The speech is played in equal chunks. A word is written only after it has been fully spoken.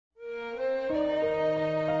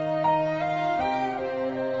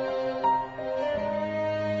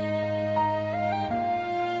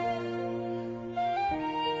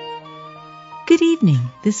Good evening.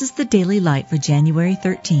 This is the Daily Light for January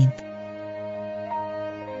 13th.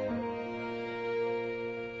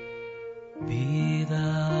 Be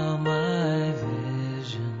thou my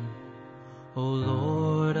vision, O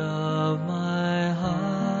Lord of my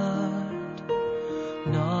heart,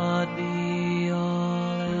 not be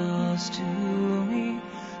all else to me,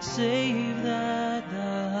 save that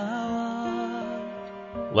thou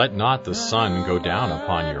art. Let not the sun go down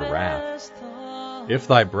upon your wrath. If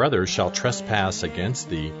thy brother shall trespass against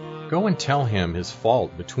thee, go and tell him his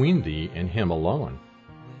fault between thee and him alone.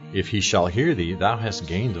 If he shall hear thee, thou hast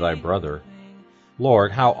gained thy brother.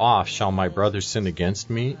 Lord, how oft shall my brother sin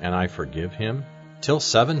against me, and I forgive him? Till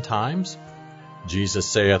 7 times? Jesus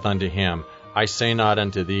saith unto him, I say not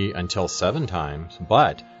unto thee until 7 times,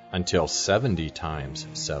 but until 70 times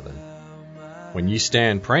 7. When ye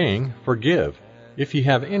stand praying, forgive, if ye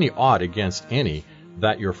have any ought against any,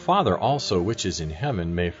 that your Father also which is in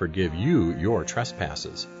heaven may forgive you your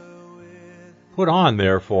trespasses. Put on,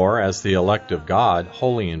 therefore, as the elect of God,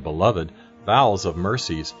 holy and beloved, bowels of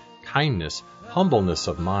mercies, kindness, humbleness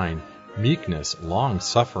of mind, meekness,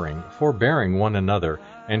 long-suffering, forbearing one another,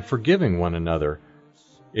 and forgiving one another.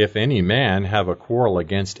 If any man have a quarrel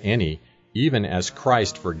against any, even as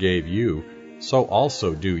Christ forgave you, so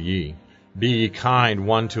also do ye. Be ye kind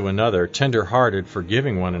one to another, tender-hearted,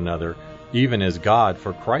 forgiving one another, even as God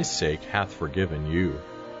for Christ's sake hath forgiven you.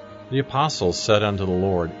 The apostles said unto the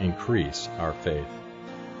Lord, Increase our faith.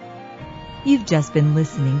 You've just been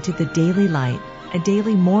listening to the Daily Light, a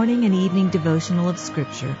daily morning and evening devotional of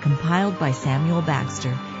Scripture compiled by Samuel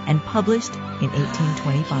Baxter and published in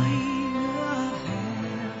 1825.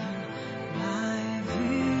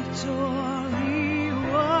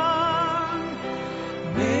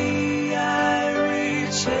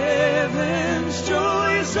 Heaven's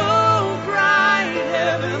joy so bright,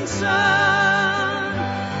 heaven's sun,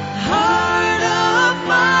 heart of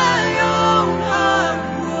my own heart,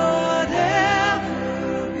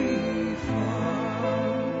 whatever befall,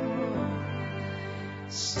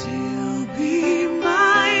 still be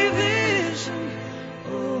my vision,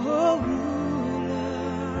 O ruler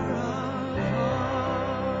of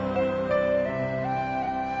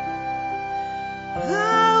all.